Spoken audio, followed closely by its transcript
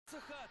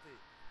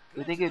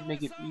I think it'd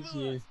make it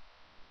easier.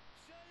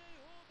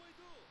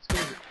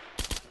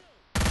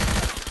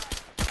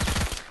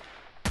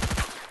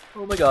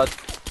 Oh my god.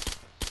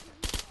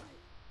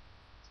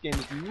 This game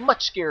is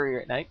much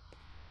scarier at night.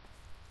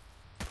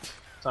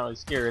 It's not really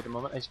scary at the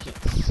moment, I just can't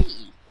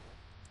see.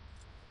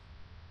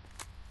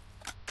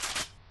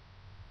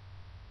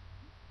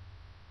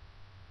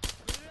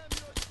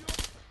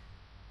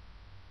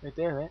 Right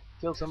there, man.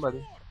 Kill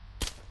somebody.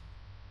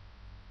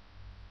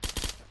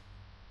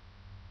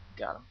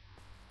 Got him.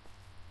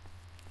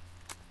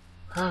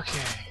 Okay.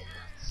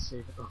 Let's save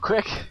it real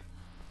quick.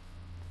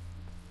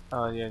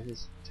 Oh yeah, this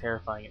is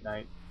terrifying at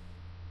night.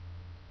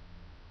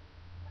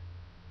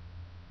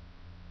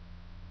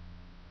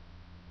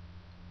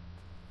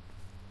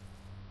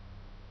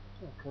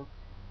 Oh, Coke.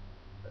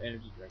 Or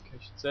energy drink,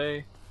 I should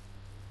say.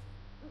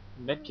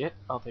 Medkit,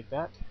 I'll take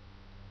that.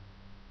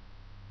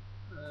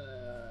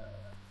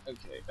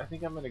 Okay, I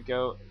think I'm gonna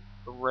go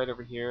right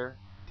over here,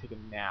 take a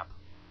nap.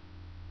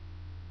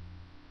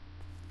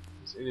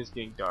 It is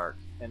getting dark,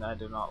 and I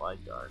do not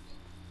like dark.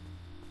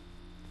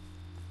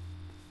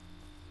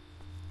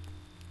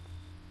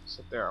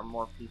 So there are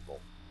more people.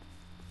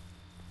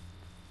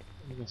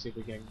 I'm gonna see if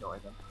we can ignore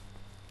them.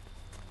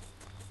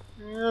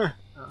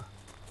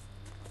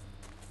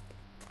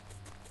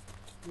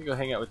 Let me go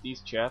hang out with these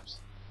chaps.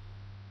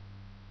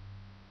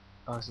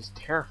 Oh, this is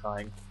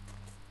terrifying.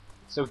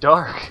 It's so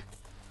dark.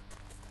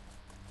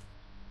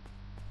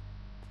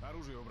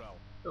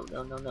 Oh,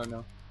 no, no, no,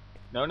 no.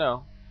 No,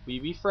 no. We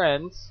be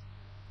friends.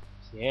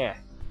 Yeah.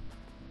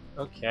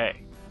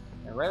 Okay.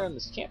 Now, right on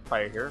this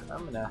campfire here,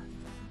 I'm gonna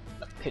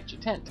pitch a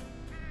tent.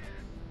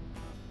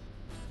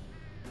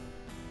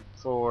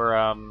 For,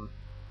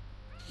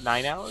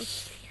 9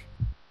 hours?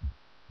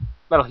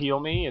 That'll heal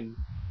me and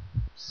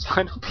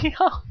sun will be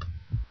up.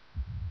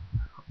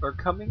 Or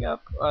coming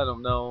up? I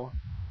don't know.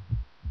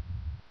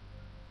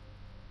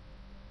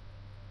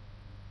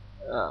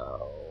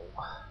 Oh.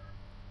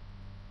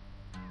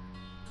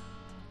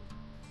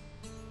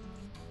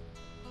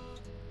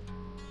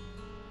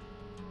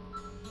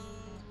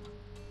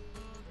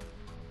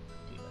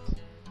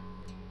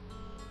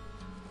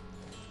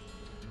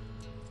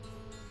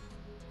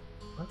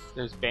 What?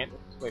 There's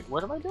bandits? Wait,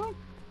 what am I doing?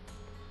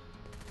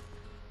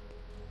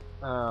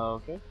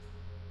 Okay. Does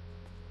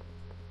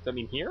that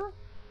mean here?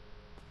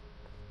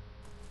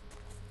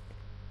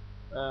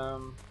 I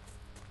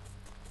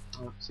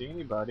don't see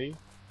anybody.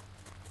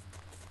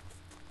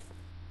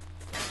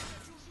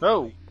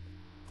 Oh!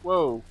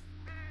 Whoa!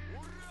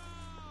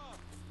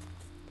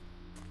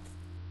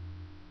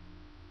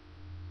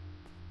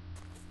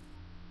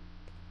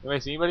 Do I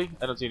see anybody?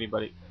 I don't see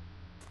anybody.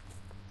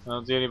 I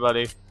don't see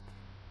anybody.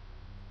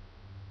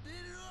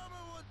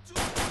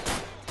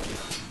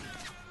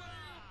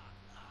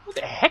 What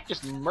the heck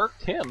just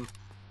murked him?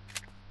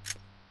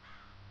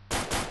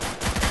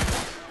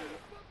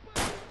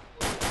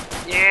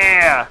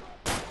 Yeah!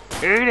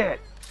 Eat it!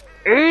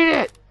 Eat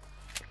it!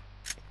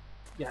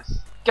 Yes.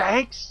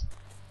 Thanks!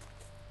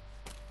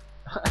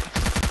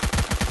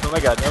 Oh my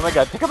god, oh my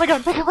god, pick up my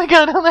gun, pick up my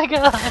gun, oh my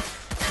god!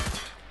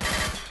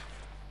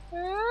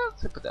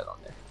 Let's put that on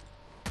there.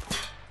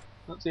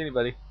 Don't see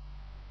anybody.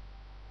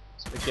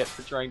 That's what I get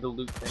for trying to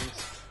loot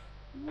things.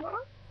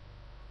 What?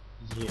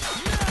 Yeah.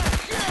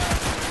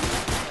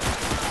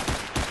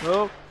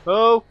 Oh,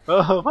 oh,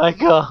 oh my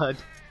god!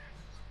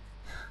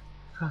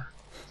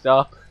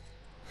 Stop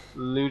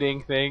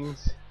looting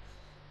things.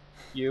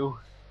 You.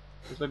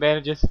 Where's my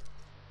bandages?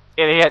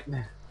 Idiot!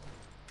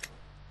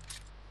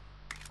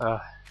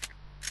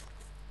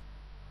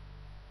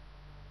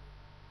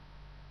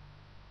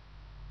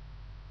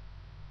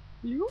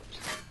 You?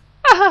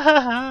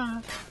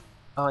 Oh,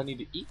 I need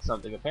to eat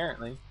something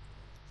apparently.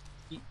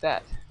 Eat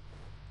that.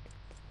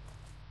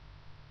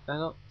 I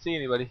don't see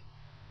anybody.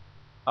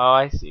 Oh,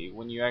 I see.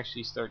 When you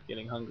actually start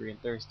getting hungry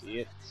and thirsty,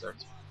 it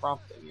starts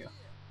prompting you.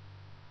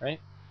 Right?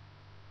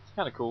 It's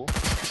kinda cool.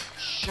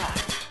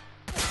 Shut.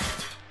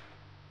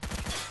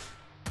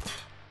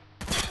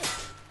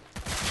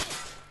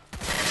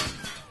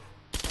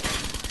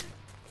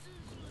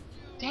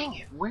 Dang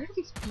it, where do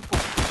these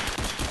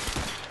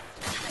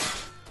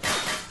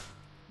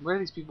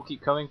people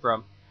keep coming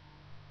from?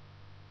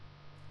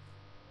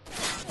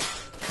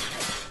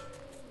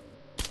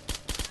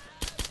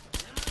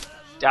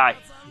 Die.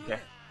 Okay.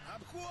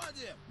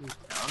 Move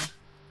down.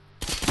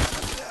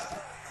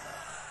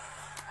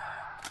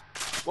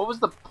 What was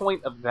the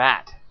point of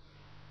that?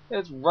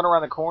 Let's run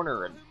around the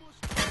corner and...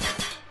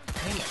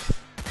 Dang it.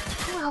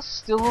 Who else is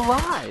still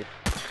alive?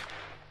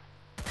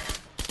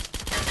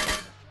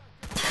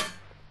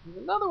 There's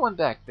another one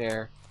back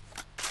there.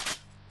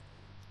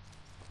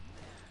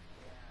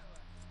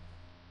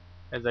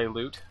 As I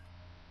loot.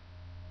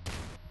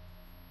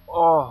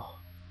 Oh.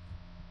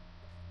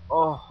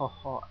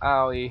 Oh,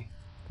 owie.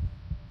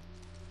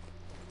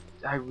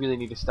 I really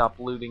need to stop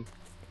looting.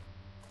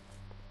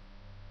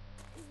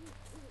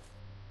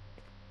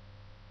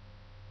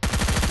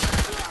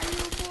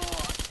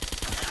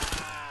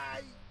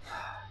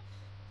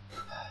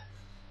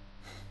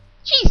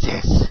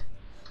 Jesus!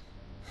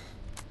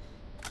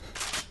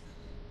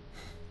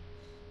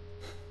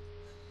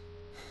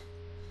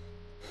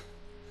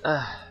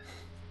 I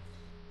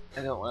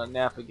don't want to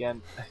nap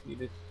again. I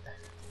need it.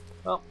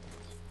 Well,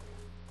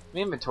 my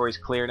inventory's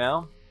clear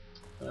now.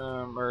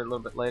 Or a little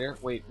bit later.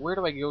 Wait, where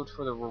do I go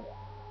for the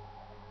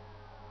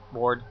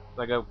reward?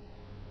 Do I go?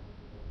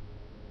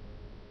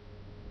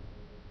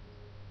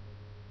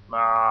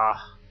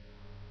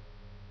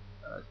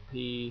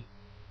 P.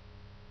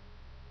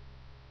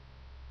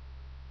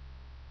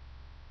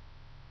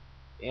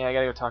 Yeah, I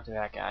gotta go talk to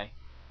that guy.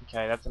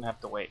 Okay, that's gonna have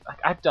to wait. Like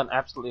I've done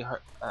absolutely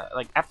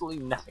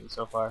absolutely nothing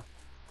so far.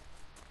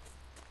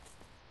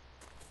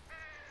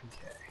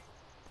 Okay.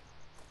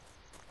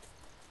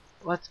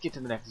 Let's get to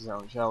the next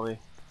zone, shall we? I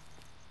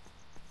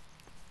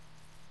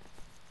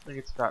think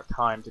it's about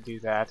time to do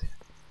that.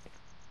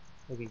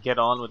 We can get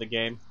on with the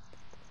game.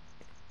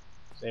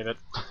 Save it.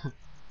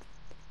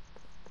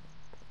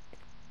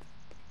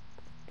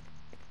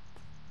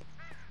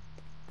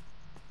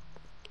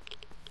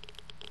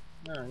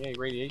 Oh, yay,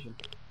 radiation.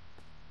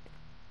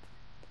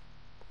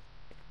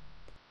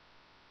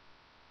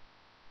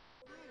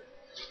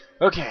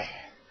 Okay.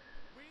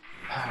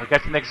 We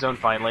got to the next zone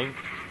finally.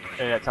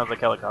 And that sounds like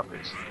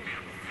helicopters.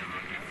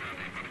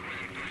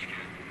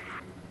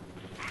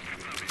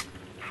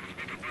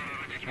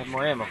 Have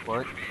more ammo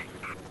for it.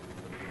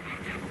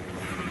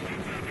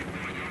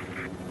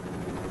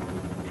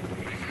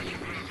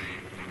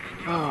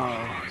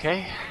 Oh,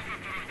 okay.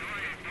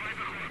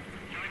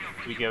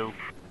 Do we go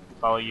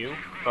follow you?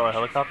 Follow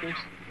helicopters?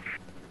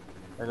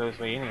 I go this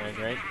way anyways,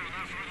 right?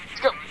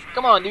 Let's go!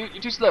 Come on, dude!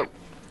 You're too slow!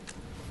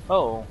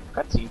 Oh,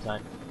 cutscene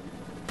time.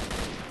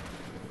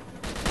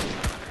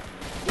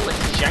 Ooh, let's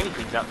see shiny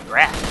things out in the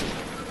grass.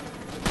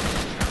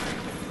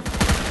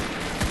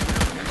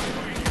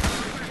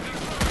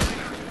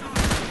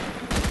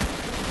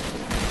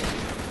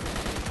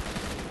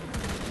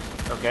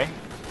 Okay.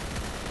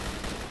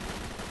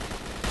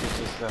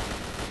 Gives us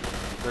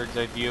a bird's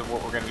eye view of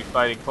what we're going to be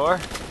fighting for.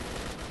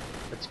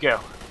 Let's go.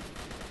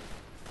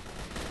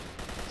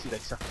 See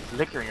that stuff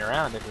flickering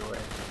around everywhere.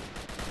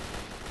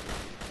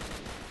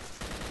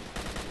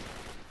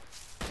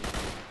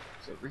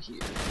 It's over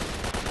here.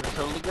 I'm gonna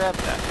totally grab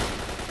that.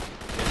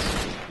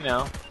 Because, you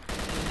know,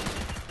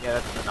 yeah,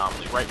 that's an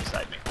anomaly right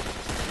beside me.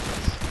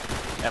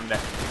 I'm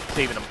gonna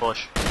save in a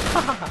bush.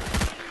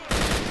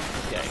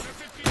 Okay.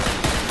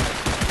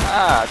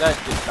 Ah, that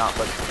did not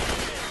look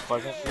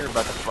pleasant. You're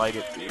about to fight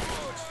it, dude.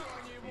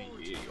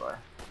 Here you are.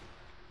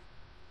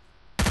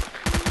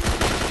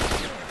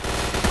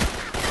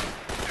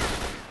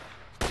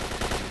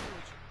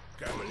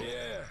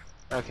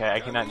 Okay, I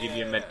cannot give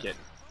you a medkit.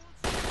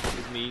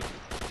 Excuse me.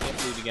 Can't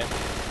bleed again.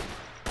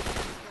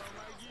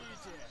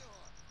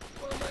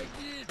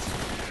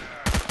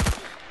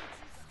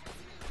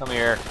 Come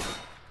here.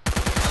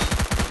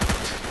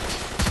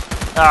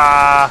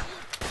 Ah!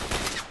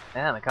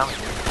 Man, the comic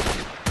here.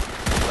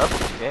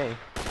 Okay.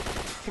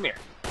 Come here.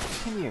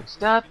 Come here.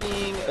 Stop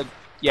being a...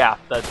 Yeah,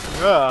 that's...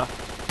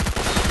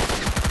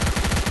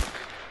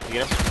 You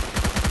get him?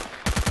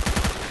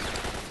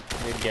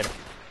 I didn't get him.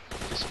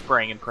 Just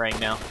spraying and praying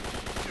now.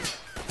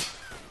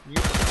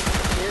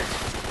 Here.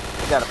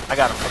 I got him. I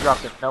got him. I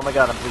dropped him. Oh my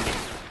god, I'm bleeding.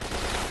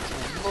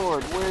 Oh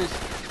Lord, where's...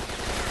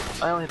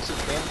 I only have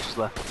 6 bandages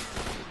left.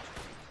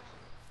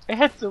 I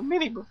had so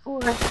many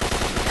before.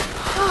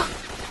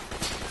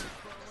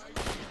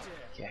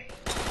 Okay.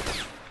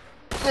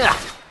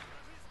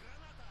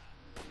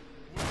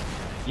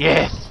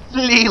 Yes!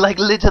 Flee like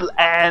little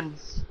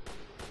ants!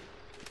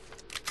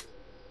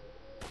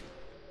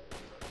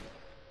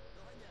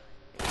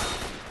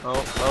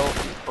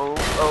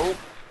 Oh.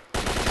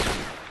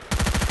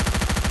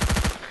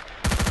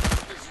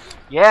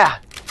 Yeah!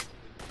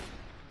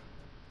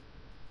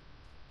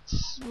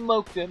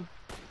 Smoked him.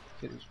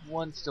 Okay, there's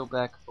one still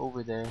back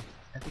over there.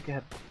 I think I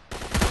have...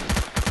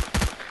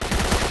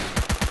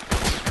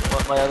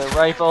 Want my other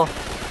rifle? It's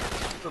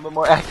a little bit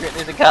more accurate.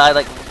 There's a guy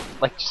like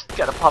just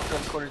got a pop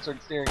gun corner and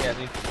started staring at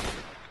me.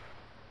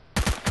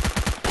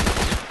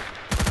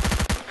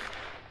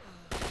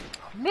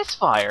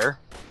 Misfire?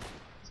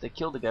 They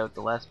killed the guy with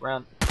the last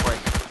round. Right.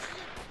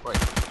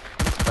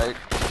 Misfired.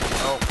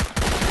 Oh.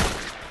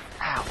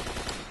 Ow.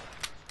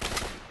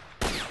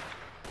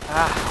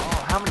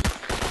 Oh, how many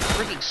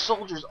freaking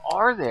soldiers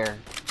are there?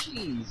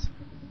 Jeez.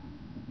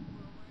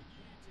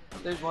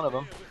 There's one of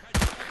them.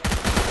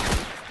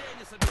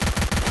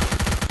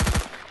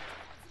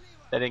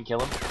 That didn't kill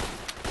him.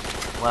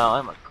 Wow,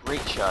 I'm a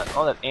great shot.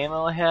 All that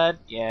ammo I had,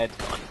 yeah, it's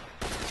gone.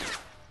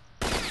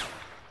 Can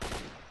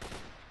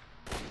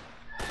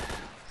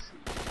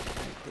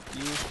I equip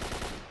you?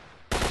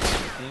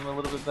 Aim a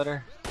little bit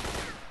better.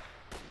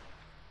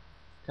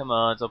 Come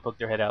on, so poke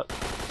their head out.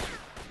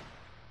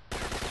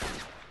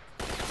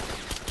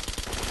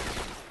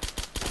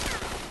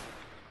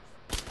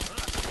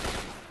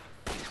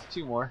 There's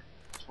 2 more.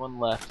 There's 1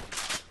 left.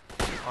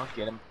 I'll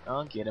get him.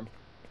 I'll get him.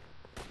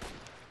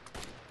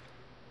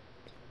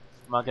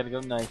 I'm not gonna go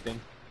knifing.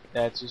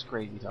 That's just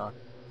crazy talk.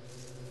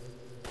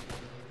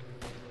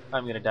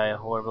 I'm gonna die a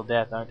horrible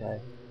death, aren't I?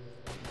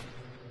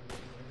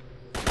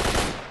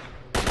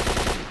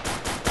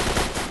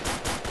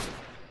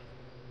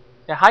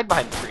 Yeah, hide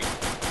behind the tree.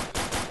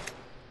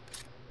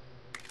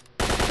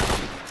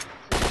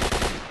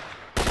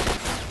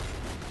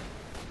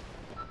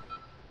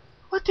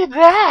 What did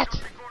that?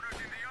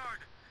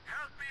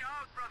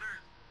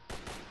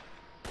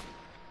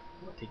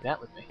 I'll take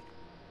that with me.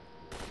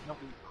 Nope,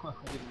 I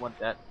didn't want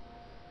that.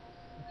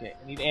 Okay,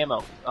 I need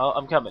ammo. Oh,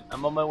 I'm coming.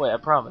 I'm on my way. I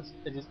promise.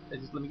 I just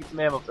let me get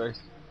some ammo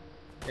first,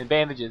 and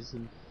bandages,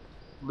 and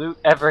loot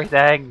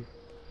everything.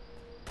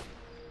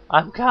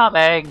 I'm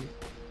coming.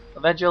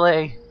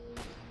 Eventually.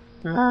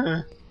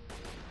 Loot.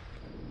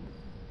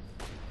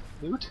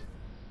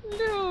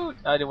 Loot.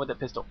 I didn't want that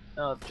pistol.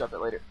 I'll drop it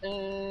later.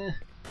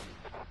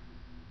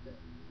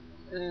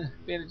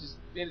 Bandages.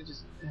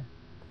 Bandages.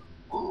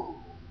 Ooh.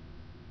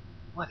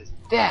 What is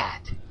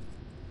that?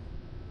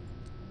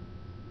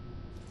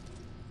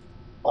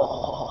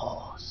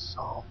 Oh,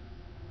 so.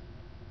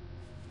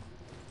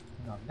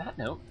 And on that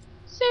note,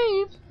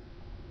 save.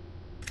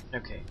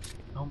 Okay,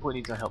 homeboy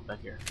needs our help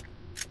back here.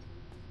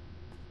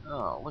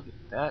 Oh, look at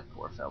that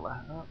poor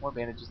fella. Oh, more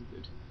bandages and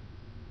food.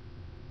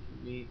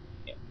 Me,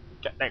 yeah.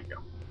 Okay, there you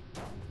go.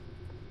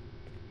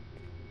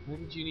 Where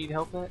did you need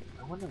help at?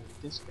 I wonder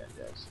what this guy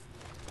does.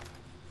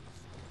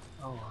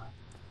 Oh,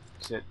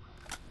 sit.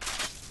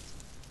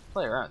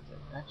 Play around with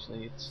it.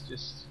 Actually, it's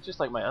just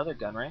like my other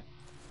gun, right?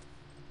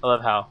 I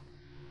love how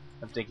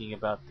I'm thinking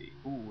about the.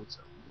 Ooh, it's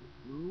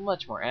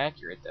much more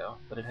accurate though,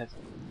 but it has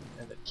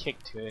a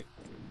kick to it.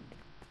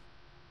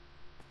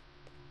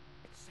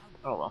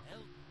 Oh well.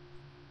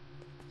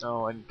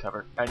 Oh, I need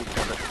cover. I need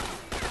cover.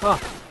 Oh.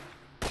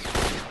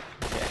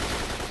 Okay.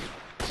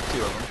 There's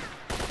 2 of them.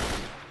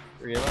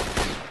 3 of them.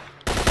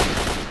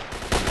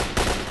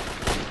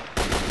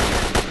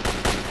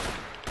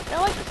 I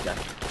like this gun.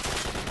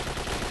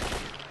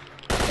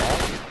 Not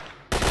bad.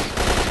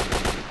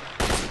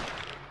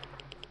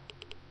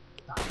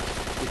 Oh,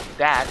 with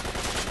that.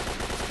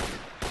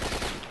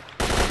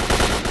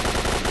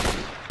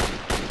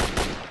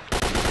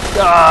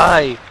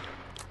 Die!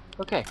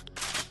 Okay.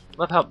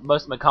 Love how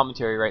most of my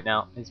commentary right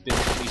now has been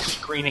me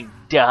screaming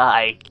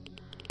 "die."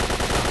 There's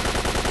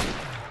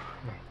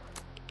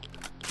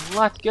a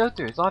lot to go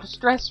through. There's a lot of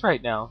stress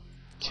right now.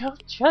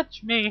 Don't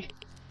judge me.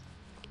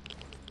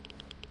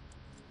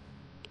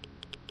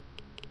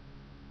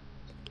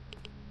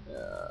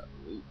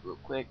 Loot real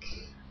quick.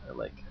 I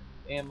like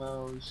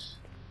ammos.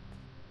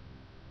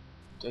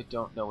 I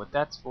don't know what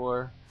that's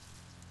for.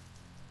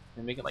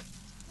 And make it like.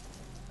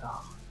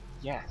 Oh,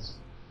 yes.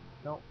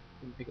 Nope.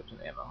 Didn't pick up some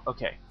ammo.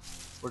 Okay.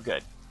 We're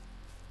good.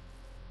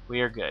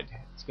 We are good.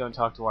 Let's go and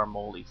talk to our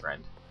moly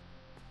friend.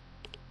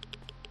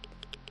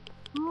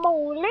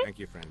 Moly? Thank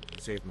you, friend. You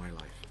saved my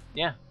life.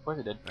 Yeah, of course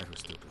I did. That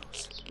was too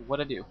close.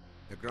 What'd I do?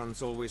 The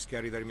grunts always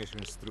carry their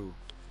missions through.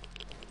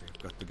 They've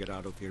got to get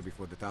out of here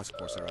before the task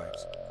force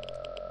arrives.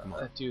 Come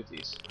on. 2 of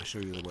these. I'll show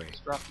you the way. Let's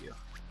drop you.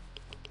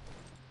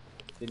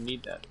 Didn't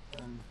need that.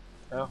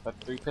 Oh, I have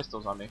 3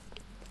 pistols on me.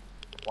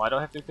 Why do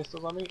I have 3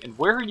 pistols on me? And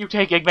where are you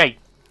taking me?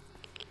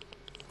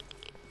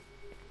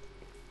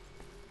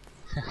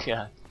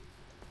 God.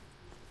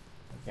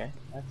 Okay,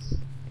 that's.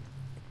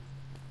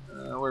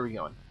 Where are we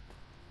going?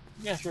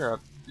 Yeah, sure.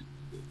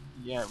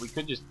 Yeah, we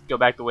could just go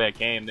back the way I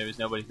came. There was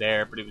nobody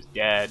there, but it was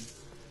dead.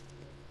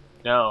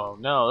 No,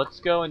 no, let's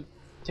go and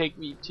take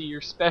me to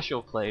your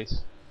special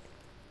place.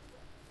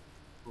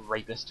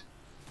 Rapist.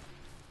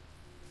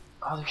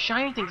 Oh, there's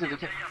shiny things over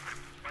there.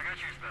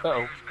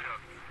 Uh-oh.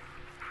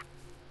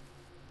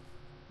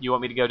 You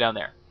want me to go down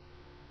there?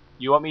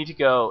 You want me to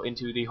go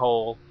into the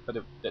hole, or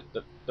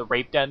the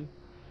rape den?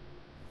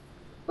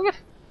 Look at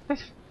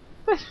this.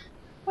 I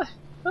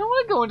don't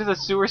want to go into the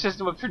sewer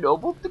system of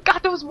Chernobyl.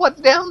 God knows what's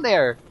down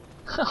there.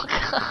 Oh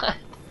God.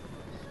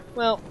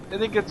 Well, I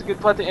think that's a good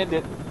spot to end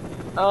it.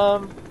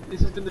 This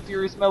has been the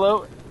Furious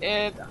Mellow,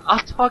 and I'll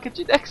talk at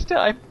you next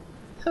time.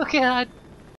 Oh God.